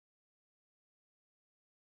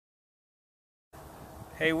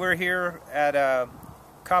Hey, we're here at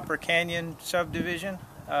Copper Canyon Subdivision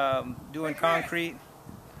doing concrete,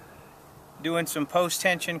 doing some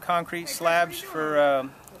post-tension concrete slabs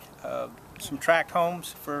for some tract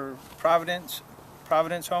homes for Providence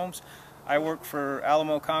homes. I work for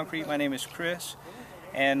Alamo Concrete. My name is Chris,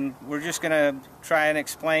 and we're just going to try and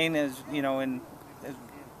explain, as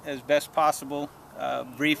best possible,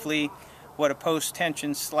 briefly, what a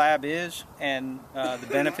post-tension slab is and the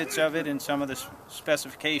benefits of it and some of the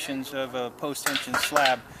specifications of a post-tension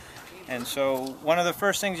slab. And so one of the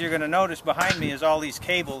first things you're going to notice behind me is all these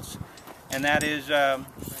cables, and that is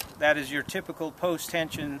your typical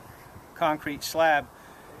post-tension concrete slab.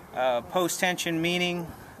 Post-tension meaning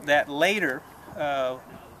that later,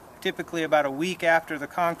 typically about a week after the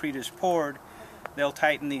concrete is poured, they'll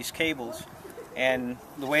tighten these cables. And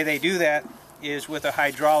the way they do that is with a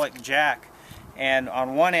hydraulic jack, and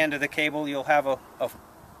on one end of the cable you'll have a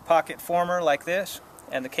pocket former like this,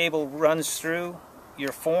 and the cable runs through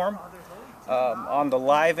your form on the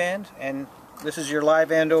live end, and this is your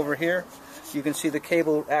live end over here. You can see the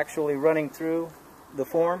cable actually running through the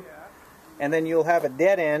form, and then you'll have a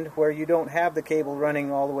dead end where you don't have the cable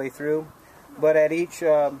running all the way through, but at each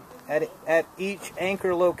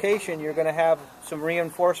anchor location you're going to have some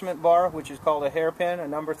reinforcement bar, which is called a hairpin, a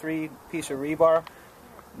number 3 piece of rebar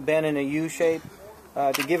bent in a U shape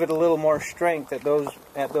to give it a little more strength at those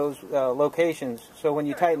locations. So when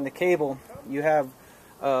you tighten the cable, you have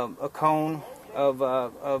a cone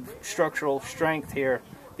of structural strength here,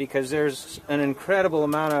 because there's an incredible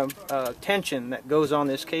amount of tension that goes on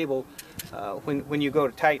this cable when you go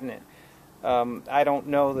to tighten it. I don't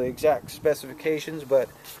know the exact specifications, but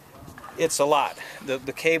it's a lot.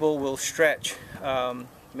 The cable will stretch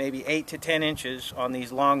maybe 8 to 10 inches on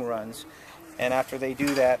these long runs, and after they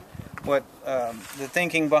do that, what the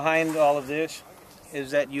thinking behind all of this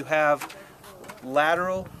is that you have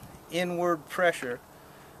lateral inward pressure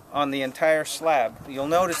on the entire slab. You'll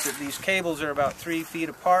notice that these cables are about 3 feet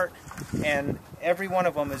apart, and every one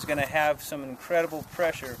of them is going to have some incredible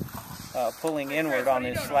pressure pulling inward on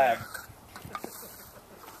this slab.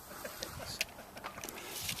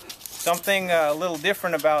 Something a little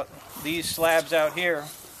different about these slabs out here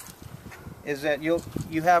is that you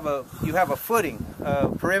have a footing, a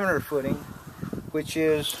perimeter footing, which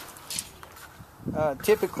is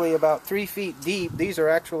typically about 3 feet deep. These are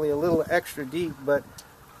actually a little extra deep, but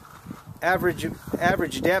average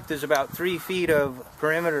depth is about 3 feet of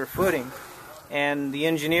perimeter footing, and the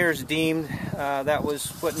engineers deemed that was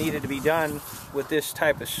what needed to be done with this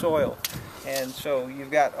type of soil. And so you've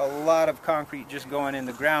got a lot of concrete just going in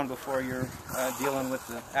the ground before you're dealing with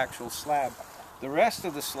the actual slab. The rest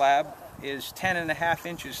of the slab is 10.5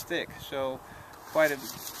 inches thick, so quite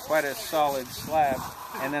a solid slab.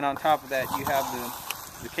 And then on top of that you have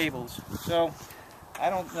the cables. So I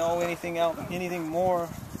don't know anything more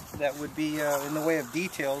that would be in the way of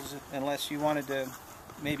details, unless you wanted to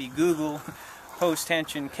maybe Google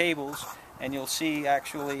post-tension cables, and you'll see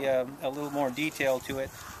actually a little more detail to it.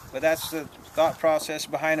 But that's the thought process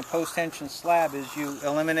behind a post-tension slab: is you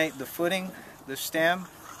eliminate the footing, the stem,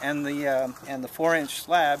 and the 4-inch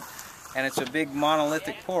slab, and it's a big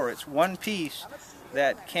monolithic pour. It's one piece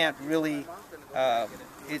that can't really,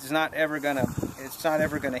 it's not ever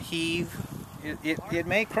gonna heave. It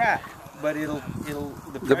may crack, but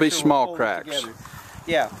there'll be small cracks. Together.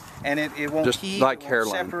 Yeah, and it won't just heave, like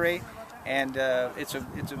hairline. Separate, and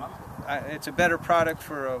it's a better product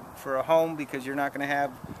for a home, because you're not going to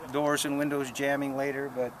have doors and windows jamming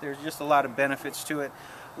later. But there's just a lot of benefits to it.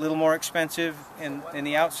 A little more expensive in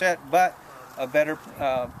the outset, but a better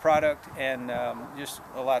product, and just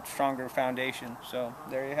a lot stronger foundation. So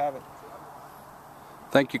there you have it.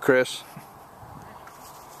 Thank you, Chris.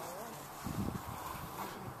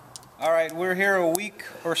 All right, we're here a week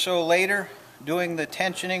or so later doing the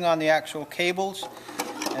tensioning on the actual cables.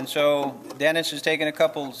 And so Dennis has taken a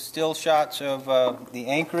couple still shots of the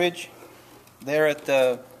anchorage there at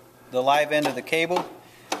the live end of the cable.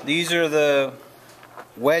 These are the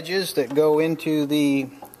wedges that go into the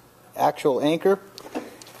actual anchor.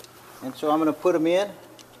 And so I'm going to put them in.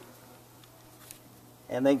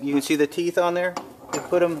 And then you can see the teeth on there.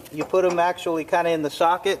 You put them actually kind of in the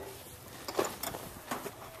socket.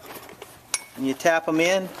 And you tap them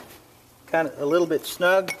in, kind of a little bit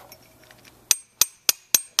snug,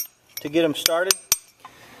 to get them started.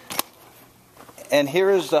 And here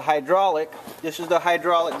is the hydraulic. This is the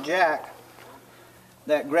hydraulic jack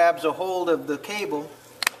that grabs a hold of the cable,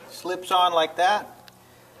 slips on like that.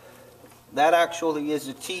 That actually is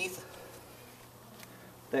the teeth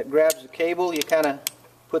that grabs the cable. You kind of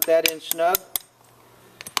put that in snug.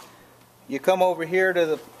 You come over here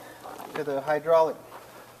to the hydraulic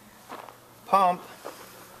pump,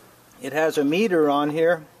 it has a meter on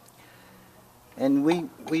here, and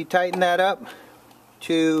we tighten that up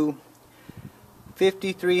to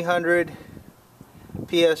 5,300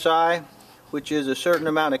 psi, which is a certain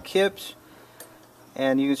amount of kips,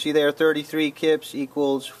 and you can see there 33 kips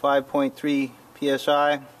equals 5.3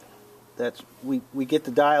 psi. That's we get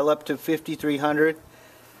the dial up to 5,300,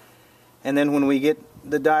 and then when we get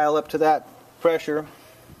the dial up to that pressure,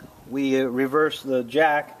 we reverse the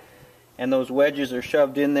jack, and those wedges are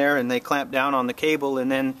shoved in there and they clamp down on the cable,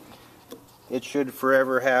 and then it should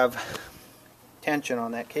forever have tension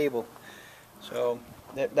on that cable. So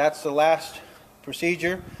that's the last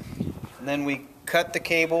procedure, and then we cut the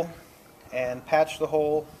cable and patch the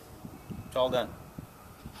hole. It's all done.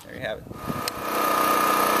 There you have it.